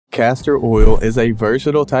Castor oil is a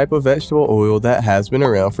versatile type of vegetable oil that has been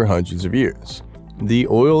around for hundreds of years. The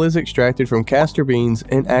oil is extracted from castor beans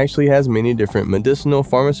and actually has many different medicinal,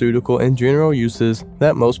 pharmaceutical, and general uses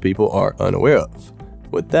that most people are unaware of.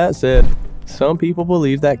 With that said, some people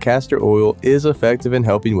believe that castor oil is effective in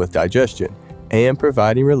helping with digestion and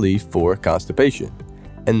providing relief for constipation.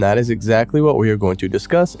 And that is exactly what we are going to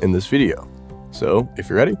discuss in this video. So, if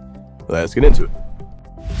you're ready, let's get into it.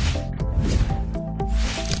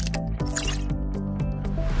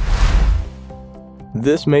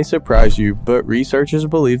 This may surprise you, but researchers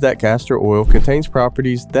believe that castor oil contains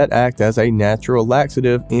properties that act as a natural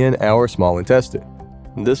laxative in our small intestine.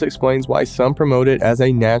 This explains why some promote it as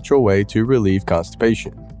a natural way to relieve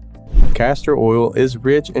constipation. Castor oil is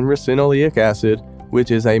rich in ricinoleic acid, which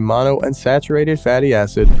is a monounsaturated fatty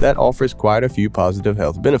acid that offers quite a few positive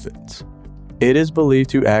health benefits. It is believed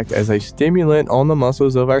to act as a stimulant on the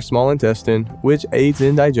muscles of our small intestine, which aids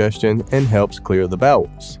in digestion and helps clear the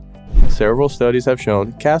bowels. Several studies have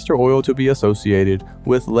shown castor oil to be associated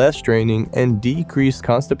with less straining and decreased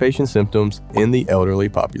constipation symptoms in the elderly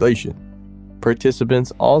population.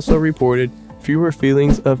 Participants also reported fewer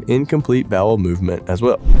feelings of incomplete bowel movement as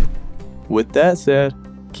well. With that said,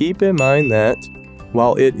 keep in mind that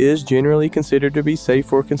while it is generally considered to be safe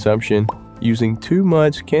for consumption, using too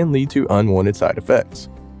much can lead to unwanted side effects.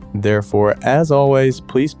 Therefore, as always,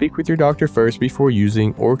 please speak with your doctor first before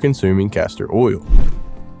using or consuming castor oil.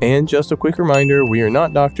 And just a quick reminder, we are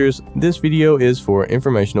not doctors. This video is for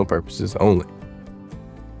informational purposes only.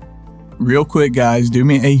 Real quick guys, do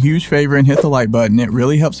me a huge favor and hit the like button. It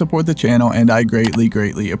really helps support the channel and I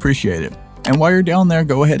greatly appreciate it. And while you're down there,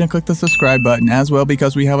 go ahead and click the subscribe button as well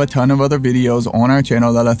because we have a ton of other videos on our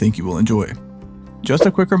channel that I think you will enjoy. Just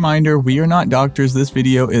a quick reminder, we are not doctors. This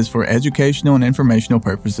video is for educational and informational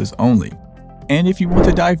purposes only. And if you want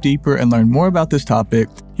to dive deeper and learn more about this topic,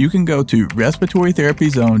 you can go to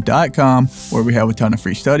respiratorytherapyzone.com where we have a ton of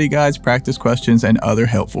free study guides, practice questions, and other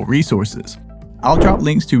helpful resources. I'll drop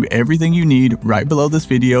links to everything you need right below this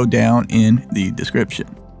video down in the description.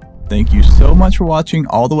 Thank you so much for watching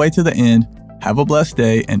all the way to the end. Have a blessed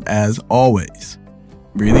day, and as always,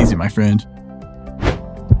 breathe easy, my friend.